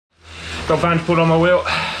Got Van Der Poel on my wheel.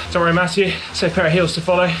 Don't worry, Matthew, safe pair of heels to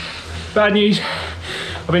follow. Bad news,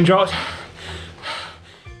 I've been dropped.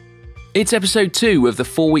 It's episode 2 of the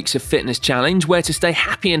 4 Weeks of Fitness Challenge, where to stay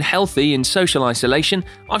happy and healthy in social isolation,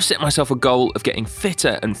 I've set myself a goal of getting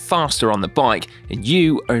fitter and faster on the bike, and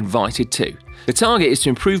you are invited too. The target is to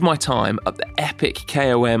improve my time up the Epic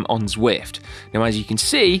KOM on Zwift. Now, as you can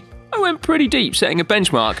see, I went pretty deep setting a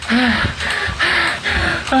benchmark.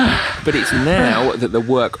 But it's now that the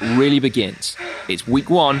work really begins. It's week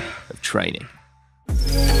 1 of training.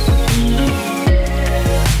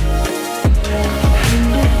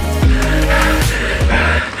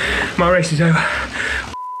 My race is over.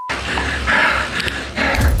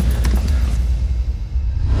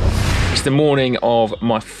 It's the morning of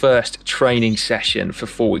my first training session for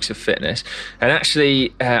 4 Weeks of Fitness, and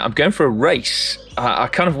actually I'm going for a race. I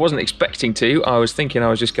kind of wasn't expecting to. I was thinking I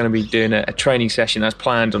was just going to be doing a training session as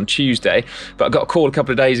planned on Tuesday, but I got a call a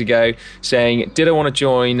couple of days ago saying, did I want to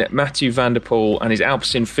join Mathieu Van Der Poel and his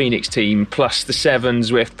Alpecin Fenix team, plus the 7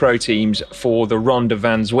 Zwift Pro teams for the Ronde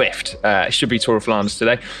van Zwift. It should be Tour of Flanders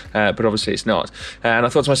today, but obviously it's not. And I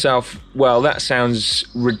thought to myself, well, that sounds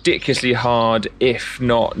ridiculously hard, if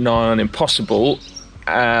not nigh on impossible.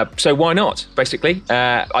 So why not, basically?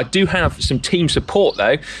 I do have some team support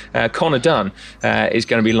though. Connor Dunn is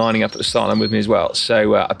going to be lining up at the start line with me as well.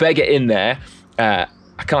 So I better get in there. I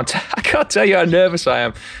can't tell you how nervous I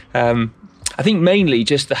am. I think mainly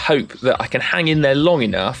just the hope that I can hang in there long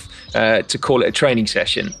enough to call it a training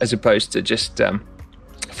session, as opposed to just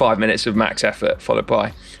 5 minutes of max effort followed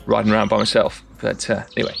by riding around by myself. But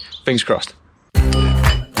anyway, fingers crossed.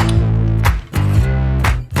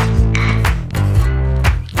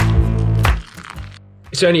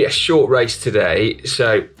 It's only a short race today,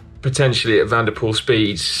 so potentially at Van Der Poel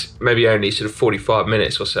speeds, maybe only sort of 45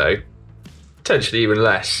 minutes or so, potentially even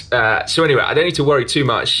less. So anyway, I don't need to worry too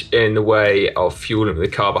much in the way of fueling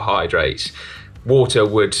with the carbohydrates. Water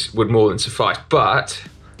would more than suffice, but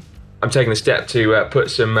I'm taking a step to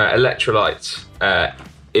put some electrolytes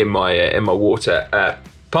in my water.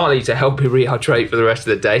 Partly to help me rehydrate for the rest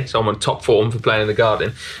of the day, so I'm on top form for playing in the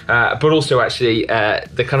garden, but also actually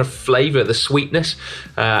the kind of flavour, the sweetness,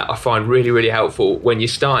 I find really, really helpful when you're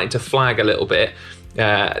starting to flag a little bit.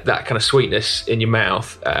 That kind of sweetness in your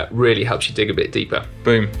mouth really helps you dig a bit deeper.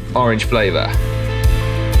 Boom, orange flavour.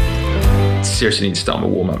 Seriously need to start my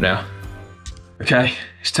warm up now. Okay,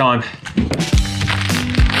 it's time.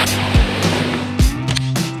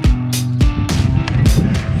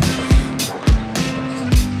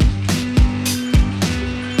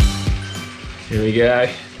 Here we go,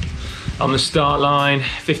 on the start line,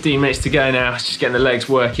 15 minutes to go now, it's just getting the legs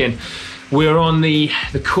working. We're on the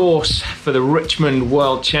course for the Richmond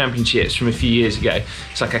World Championships from a few years ago.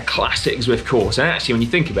 It's like a classic Zwift course, and actually when you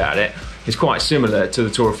think about it, it's quite similar to the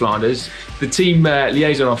Tour of Flanders. The team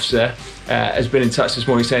liaison officer has been in touch this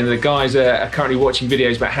morning saying that the guys are currently watching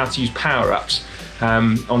videos about how to use power-ups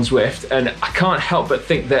on Zwift, and I can't help but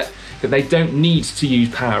think that they don't need to use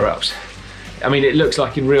power-ups. I mean, it looks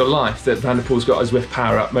like in real life that Van Der Poel's got a Zwift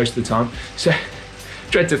power up most of the time. So,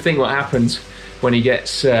 dread to think what happens when he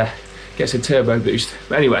gets a turbo boost.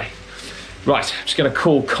 But anyway, right, I'm just going to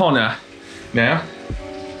call Connor now.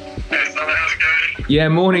 Yes, how's it going? Yeah,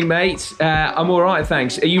 morning, mate. I'm all right,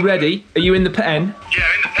 thanks. Are you ready? Are you in the pen? Yeah,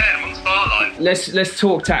 in the pen. I'm on the start line. Let's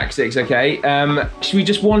talk tactics, okay? Should we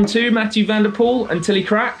just 1-2 Mathieu Van Der Poel until he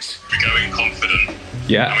cracks? We go in confident.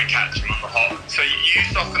 Yeah. And we catch him on the hop. So you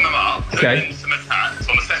soften them up, put in some attacks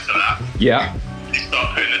on the second lap. Yeah. You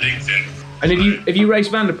start putting the dinks in. And have you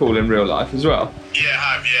raced Van Der Poel in real life as well? Yeah,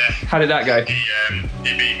 I have, yeah. How did that go?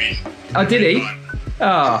 He beat me. Oh, did he?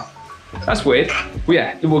 Ah, that's weird. Well,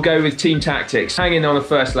 yeah, we'll go with team tactics. Hang in on the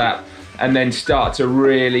first lap and then start to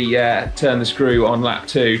really turn the screw on lap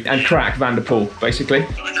 2 and crack Van Der Poel, basically.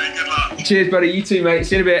 Okay, good luck. Cheers, buddy. You too, mate.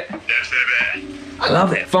 See you in a bit. Yeah, see you in a bit. I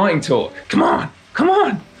love it. Fighting talk. Come on. Come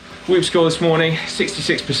on. Whoop score this morning,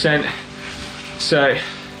 66%. So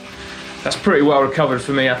that's pretty well recovered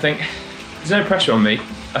for me, I think. There's no pressure on me.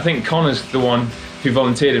 I think Connor's the one who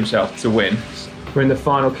volunteered himself to win. We're in the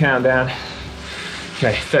final countdown.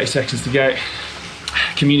 Okay, 30 seconds to go.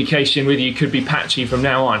 Communication with you could be patchy from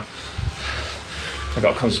now on. I've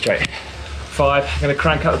got to concentrate. 5, I'm gonna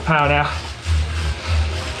crank up the power now.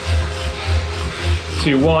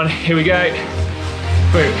 2, 1, here we go.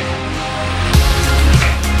 Boom.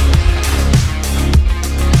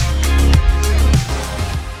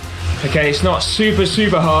 Okay, it's not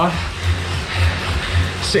super hard.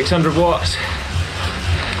 600 watts.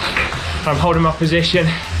 I'm holding my position.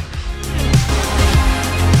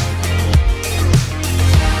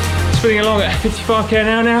 Spinning along at 55k an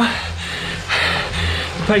hour now.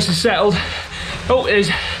 The pace is settled. Oh, there's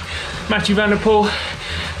Mathieu Van Der Poel,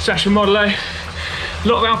 Sasha Modelo. A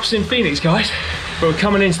lot of Alpecin Fenix guys, but we're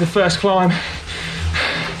coming into the first climb.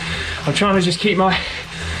 I'm trying to just keep my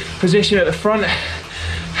position at the front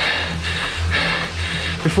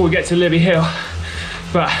before we get to Libby Hill,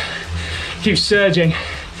 but keep surging,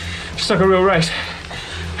 just like a real race.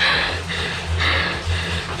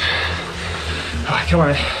 All right, come on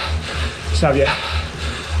in. Savia.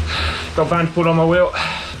 Got Van Der Poel on my wheel.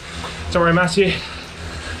 Don't worry, Matthew.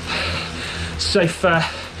 Safe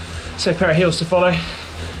pair of heels to follow.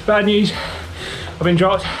 Bad news, I've been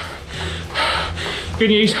dropped. Good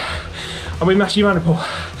news, I'm with Mathieu Van Der Poel.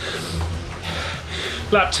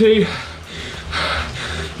 Lap 2,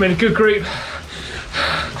 I'm in a good group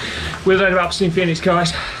with a load of Alpecin Fenix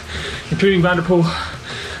guys, including Van Der Poel.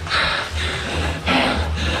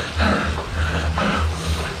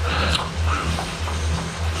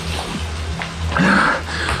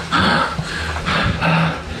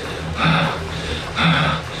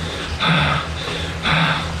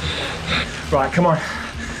 Right, come on.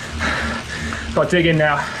 Got to dig in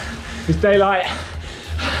now. It's daylight.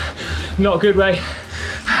 Not a good way.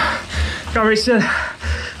 Can't really sit.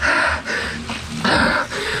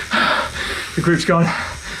 The group's gone.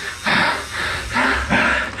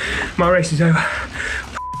 My race is over.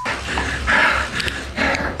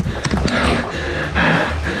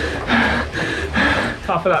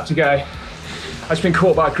 Half a lap to go. I've just been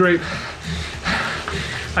caught by a group.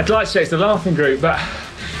 I'd like to say it's the laughing group, but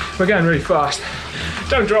we're going really fast.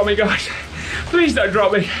 Don't drop me, guys. Please don't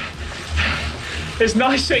drop me. It's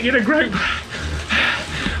nice sitting in a group.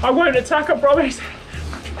 I won't attack, I promise.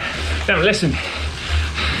 Don't listen.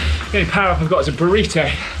 The only power up I've got is a burrito,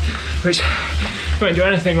 which won't do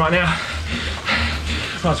anything right now.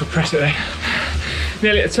 Might as well press it then.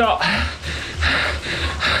 Nearly at the top.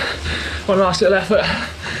 One last little effort.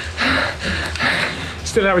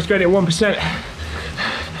 Still average gradient at 1%.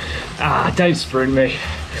 Ah, don't sprint me.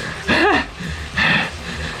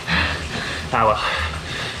 Ah well.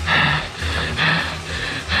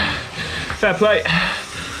 Fair play.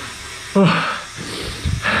 Oh.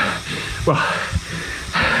 Well,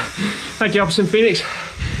 thank you Alpecin Fenix,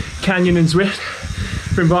 Canyon and Zwift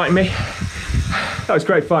for inviting me. That was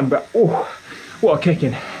great fun, but oh, what a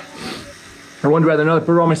kicking. I wonder whether another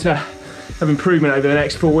barometer of improvement over the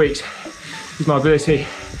next 4 weeks is my ability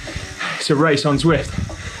to race on Zwift.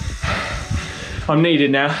 I'm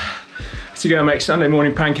needed now to go and make Sunday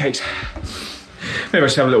morning pancakes. Maybe I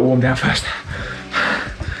should have a little warm down first.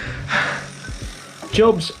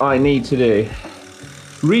 Jobs I need to do.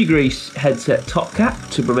 Re-grease headset top cap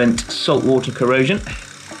to prevent saltwater corrosion.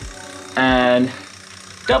 And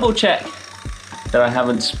double check that I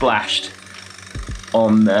haven't splashed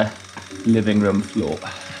on the living room floor.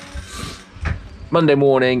 Monday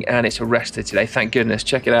morning and it's a rest day today, thank goodness.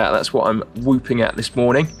 Check it out, that's what I'm whooping at this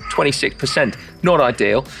morning. 26%, not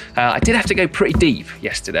ideal. I did have to go pretty deep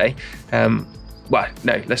yesterday. Well,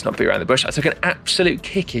 no, let's not be around the bush. I took an absolute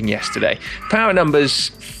kicking yesterday. Power numbers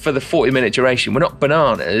for the 40-minute duration were not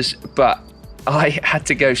bananas, but I had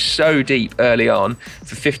to go so deep early on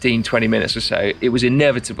for 15, 20 minutes or so. It was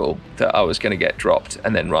inevitable that I was going to get dropped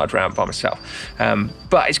and then ride around by myself.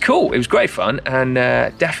 But it's cool, it was great fun, and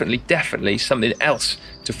definitely something else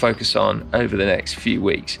to focus on over the next few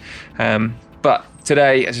weeks. But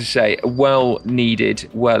today, as I say, a well-needed,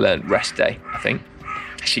 well-earned rest day, I think.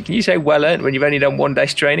 Actually, can you say well-earned when you've only done 1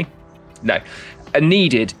 day's training? No, a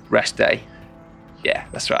needed rest day. Yeah,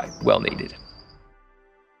 that's right, well-needed.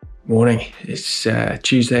 Morning, it's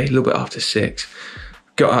Tuesday, a little bit after 6.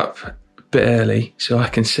 Got up a bit early so I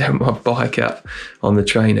can set my bike up on the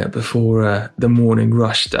trainer before the morning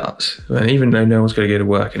rush starts. And even though no one's got to go to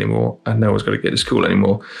work anymore and no one's got to go to school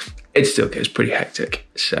anymore, it still gets pretty hectic.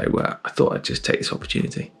 So I thought I'd just take this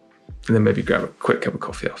opportunity and then maybe grab a quick cup of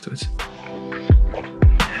coffee afterwards.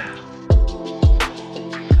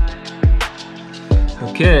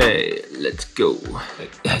 Okay, let's go.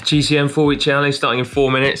 GCN 4-week challenge starting in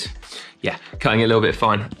 4 minutes. Yeah, cutting it a little bit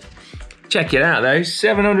fine. Check it out though,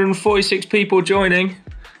 746 people joining.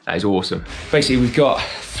 That is awesome. Basically, we've got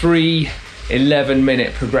 3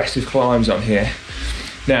 11-minute progressive climbs on here.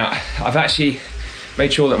 Now, I've actually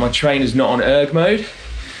made sure that my trainer's not on erg mode,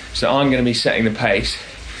 so I'm gonna be setting the pace,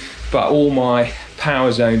 but all my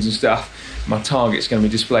power zones and stuff, my target's gonna be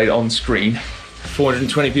displayed on screen.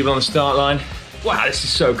 420 people on the start line. Wow, this is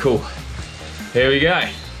so cool. Here we go.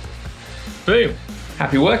 Boom.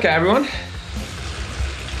 Happy workout, everyone.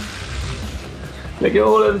 Look at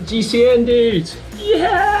all of the GCN dudes.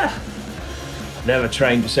 Yeah. Never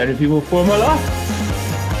trained for so many people before in my life.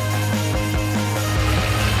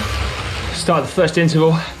 Start the first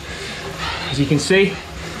interval. As you can see,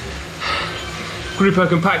 Gruppo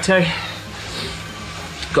Compacto.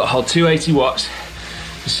 Got to hold 280 watts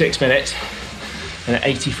for 6 minutes and at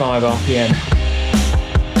 85 RPM.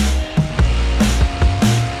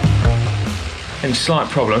 And slight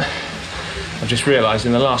problem, I've just realised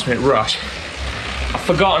in the last minute rush, I've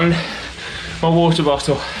forgotten my water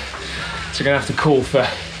bottle. So I'm gonna have to call for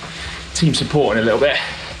team support in a little bit.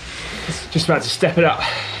 Just about to step it up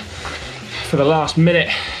for the last minute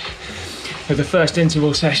of the first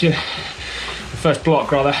interval session, the first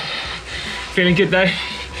block rather. Feeling good though.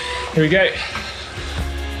 Here we go.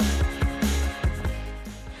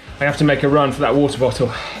 I have to make a run for that water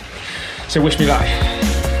bottle, so wish me luck.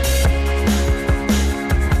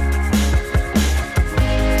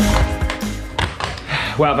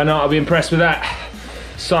 Well, Van Aert, I'll be impressed with that.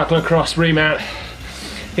 Cycle across, remount.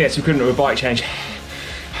 Yeah, it's equivalent to a bike change.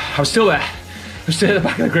 I'm still there. I'm still at the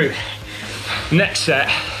back of the group. Next set,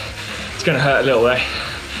 it's gonna hurt a little though.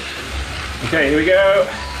 Okay, here we go.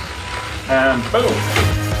 And boom.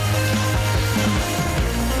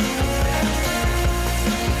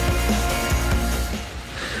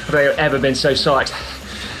 Have I ever been so psyched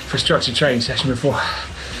for a structured training session before?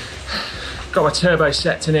 Got my turbo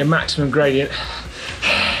set to near maximum gradient.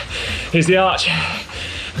 Here's the arch.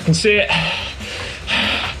 I can see it.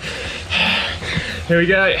 Here we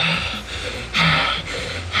go.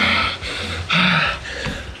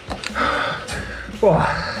 Oh.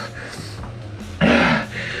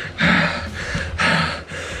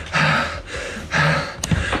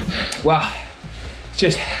 Wow,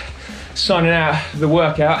 just signing out the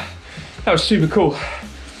workout. That was super cool.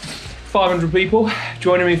 500 people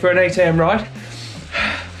joining me for an 8 AM ride.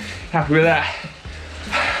 Happy with that.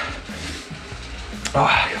 Oh,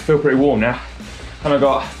 I feel pretty warm now. And I've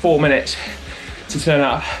got 4 minutes to turn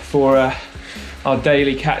up for our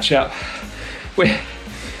daily catch up with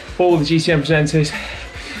all the GCN presenters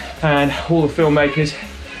and all the filmmakers.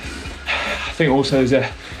 I think also there's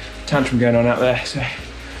a tantrum going on out there, so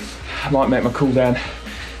I might make my cool down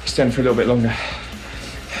extend for a little bit longer.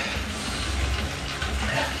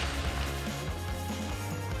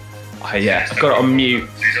 Yeah, I've got it on mute,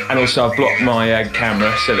 and also I've blocked my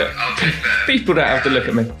camera so that people don't have to look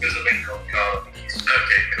at me.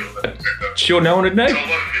 Sure no one would know?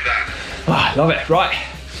 Oh, I love it. Right,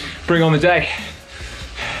 bring on the day.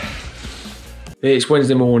 It's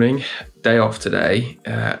Wednesday morning, day off today.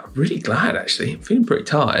 I'm really glad actually, I'm feeling pretty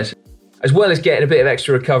tired. As well as getting a bit of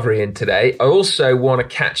extra recovery in today, I also want to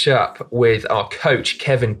catch up with our coach,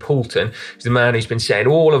 Kevin Poulton, who's the man who's been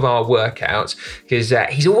setting all of our workouts, because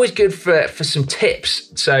he's always good for some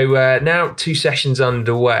tips. So now 2 sessions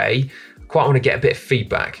underway, I quite want to get a bit of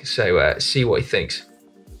feedback. So see what he thinks.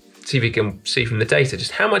 See if we can see from the data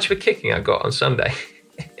just how much of a kicking I got on Sunday.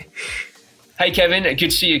 Hey Kevin, good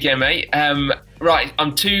to see you again, mate. Right,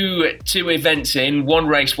 I'm two events in, 1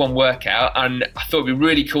 race, 1 workout, and I thought it'd be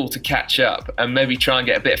really cool to catch up and maybe try and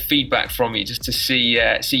get a bit of feedback from you just to see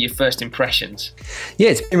your first impressions. Yeah,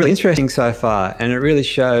 it's been really interesting so far, and it really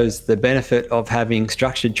shows the benefit of having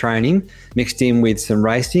structured training mixed in with some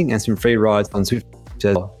racing and some free rides on Zwift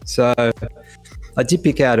as well. So I did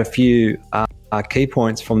pick out a few key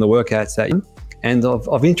points from the workouts that and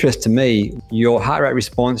of interest to me, your heart rate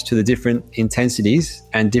response to the different intensities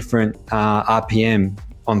and different RPM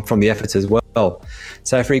from the efforts as well.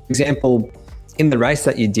 So for example, in the race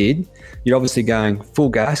that you did, you're obviously going full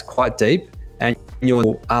gas, quite deep, and your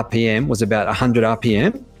RPM was about 100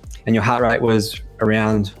 RPM, and your heart rate was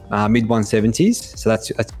around mid 170s. So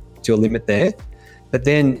that's your limit there. But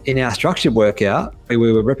then in our structured workout, where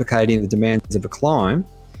we were replicating the demands of a climb,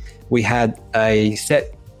 we had a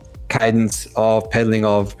set cadence of pedaling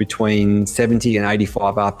of between 70 and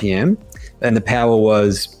 85 RPM, and the power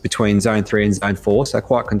was between zone 3 and zone 4, so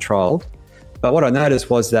quite controlled. But what I noticed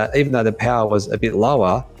was that even though the power was a bit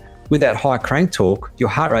lower, with that high crank torque, your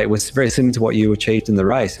heart rate was very similar to what you achieved in the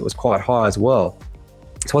race. It was quite high as well.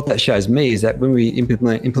 So what that shows me is that when we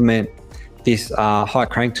implement this high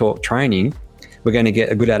crank torque training, we're going to get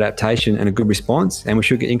a good adaptation and a good response, and we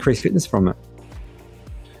should get increased fitness from it.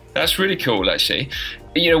 That's really cool, actually.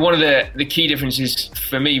 You know, one of the key differences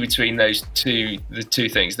for me between the two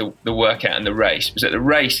things, the workout and the race, was that the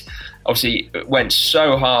race obviously went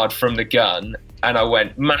so hard from the gun, and I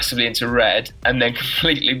went massively into red and then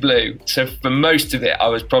completely blue. So for most of it, I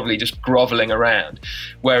was probably just groveling around.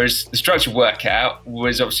 Whereas the structured workout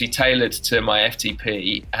was obviously tailored to my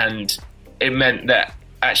FTP, and it meant that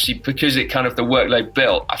actually, because it kind of the workload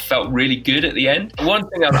built, I felt really good at the end. One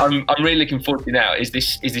thing I'm really looking forward to now is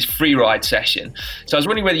this free ride session. So I was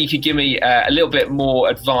wondering whether you could give me a little bit more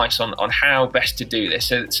advice on how best to do this.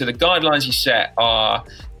 So the guidelines you set are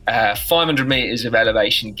 500 meters of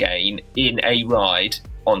elevation gain in a ride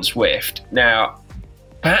on Zwift. Now,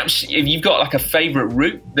 perhaps if you've got like a favorite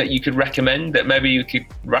route that you could recommend that maybe you could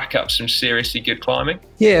rack up some seriously good climbing?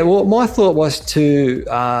 Yeah, well, my thought was to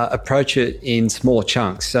approach it in small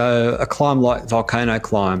chunks. So a climb like Volcano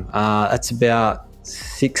Climb, that's about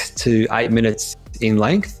 6 to 8 minutes in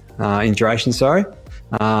length, in duration, sorry.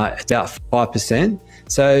 It's about 5%.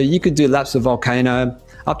 So you could do laps of Volcano,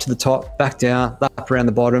 up to the top, back down, lap around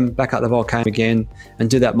the bottom, back up the volcano again, and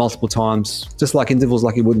do that multiple times, just like intervals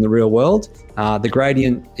like you would in the real world. The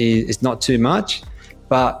gradient is not too much,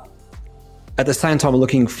 but at the same time, we're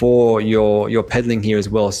looking for your pedaling here as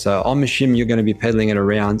well. So I'm assuming you're going to be pedaling at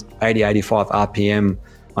around 80, 85 RPM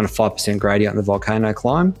on a 5% gradient on the Volcano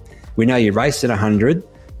Climb. We know you race at 100,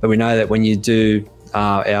 but we know that when you do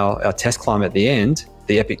our test climb at the end,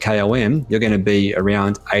 the Epic KOM, you're going to be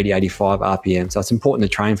around 80, 85 RPM. So it's important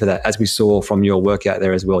to train for that, as we saw from your workout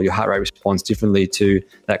there as well. Your heart rate responds differently to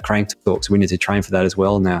that crank torque, so we need to train for that as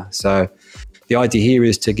well now. So the idea here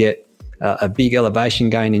is to get a big elevation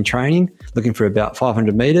gain in training, looking for about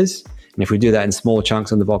 500 meters. And if we do that in small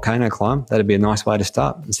chunks on the Volcano Climb, that'd be a nice way to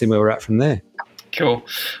start and see where we're at from there. Cool.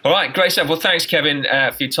 All right, great stuff. Well, thanks, Kevin,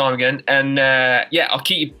 for your time again. And yeah, I'll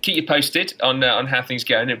keep you posted on how things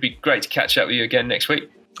go. And it'd be great to catch up with you again next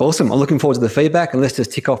week. Awesome. I'm looking forward to the feedback, and let's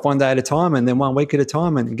just tick off one day at a time and then 1 week at a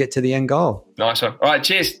time and get to the end goal. Nice one. All right,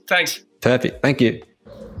 cheers. Thanks. Perfect. Thank you.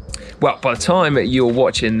 Well, by the time you're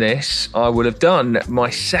watching this, I will have done my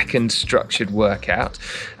second structured workout.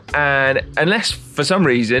 And unless for some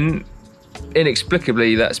reason,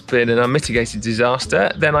 inexplicably, that's been an unmitigated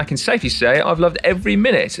disaster, then I can safely say I've loved every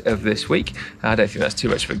minute of this week. I don't think that's too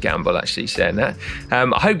much of a gamble, actually, saying that.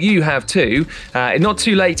 I hope you have too. Not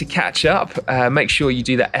too late to catch up. Make sure you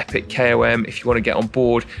do that Epic KOM if you want to get on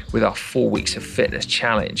board with our 4 weeks of fitness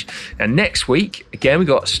challenge. And next week, again, we've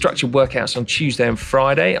got structured workouts on Tuesday and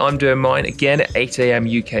Friday. I'm doing mine again at 8 a.m.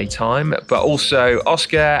 UK time, but also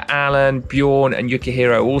Oscar, Alan, Bjorn and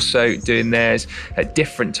Yukihiro also doing theirs at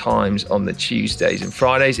different times on the Tuesdays and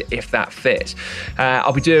Fridays, if that fits.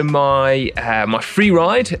 I'll be doing my my free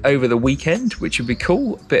ride over the weekend, which would be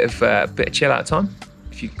cool. A bit of chill out time,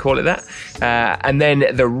 if you could call it that. And then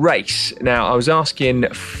the race. Now, I was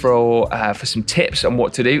asking for some tips on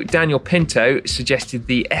what to do. Daniel Pinto suggested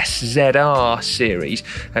the SZR series.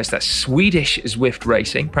 It's that Swedish Zwift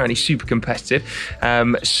racing, apparently super competitive.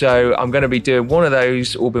 So I'm going to be doing one of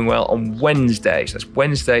those, all being well, on Wednesday. So that's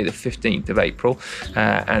Wednesday, the 15th of April.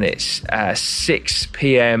 And it's 6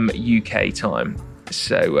 p.m. UK time.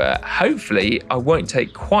 So hopefully I won't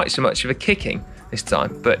take quite so much of a kicking this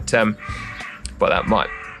time. But well, that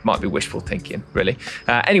might be wishful thinking, really.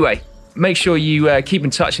 Anyway, make sure you keep in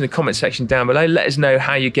touch in the comment section down below. Let us know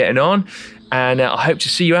how you're getting on, and I hope to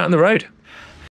see you out on the road.